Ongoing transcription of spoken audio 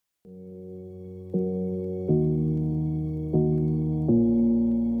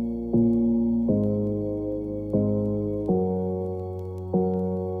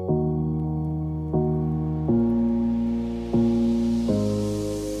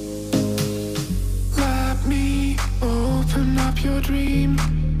a dream.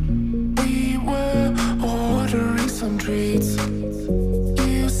 We were ordering some treats.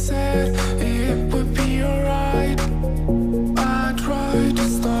 You said it would be alright. I tried to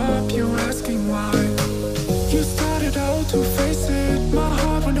stop you asking why. You started out to face it. My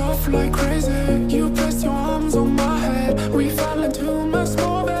heart went off like crazy. You pressed your arms on my head. We fell into my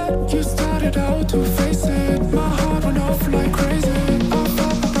small bed. You started out to face it. My heart went off like crazy. I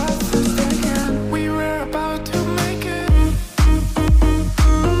felt my breath was taken. We were about to make it.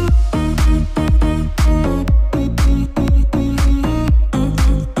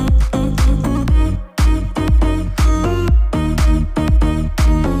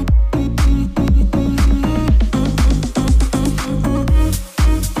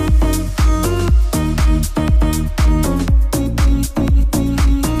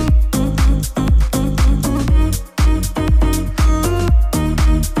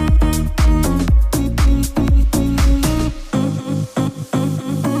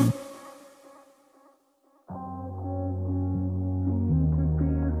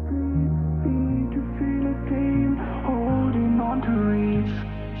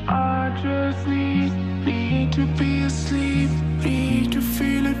 Need to be asleep, need to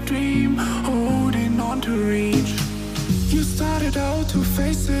feel a dream, holding on to reach. You started out to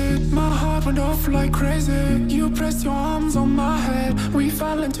face it. My heart went off like crazy. You pressed your arms on my head. We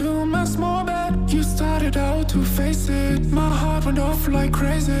fell into my small bed. You started out to face it. My heart went off like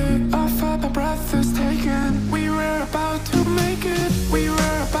crazy. I felt my breath was taken. We were about to make it. We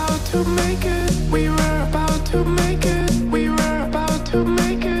were about to make it. We were about to make it. We were about to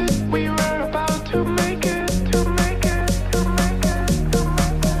make it. We were about to make it.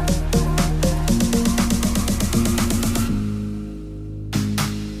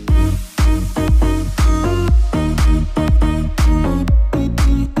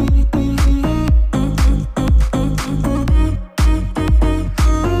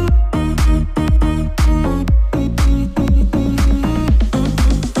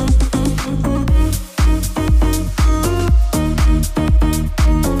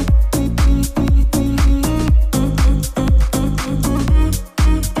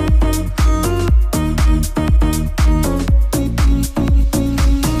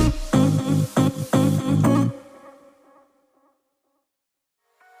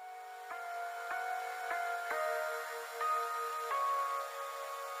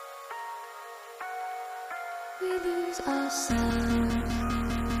 We lose ourselves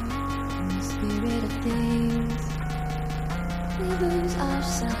in the spirit of things. We lose our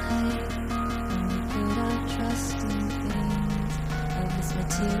sight when we put our trust in things of this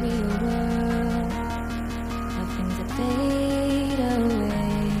material world, of things that fade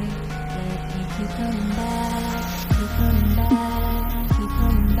away. Yet you keep coming back, keep coming back, keep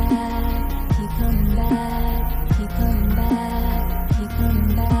coming back, keep coming back, keep coming back, keep coming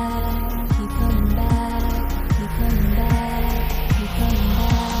back, keep coming back. Keep coming back, keep coming back,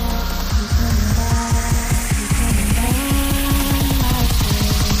 keep coming back, keep coming back.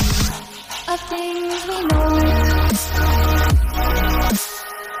 Of things we know.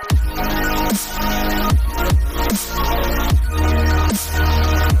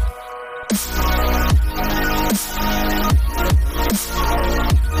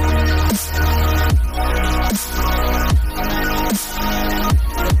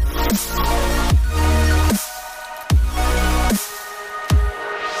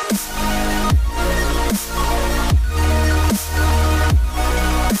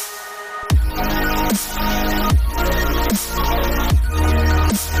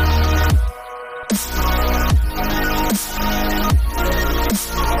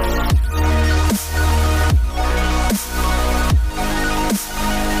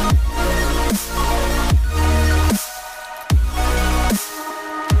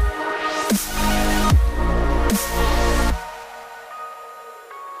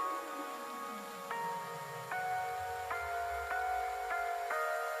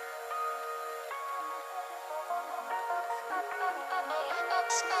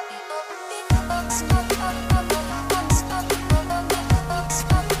 Stop.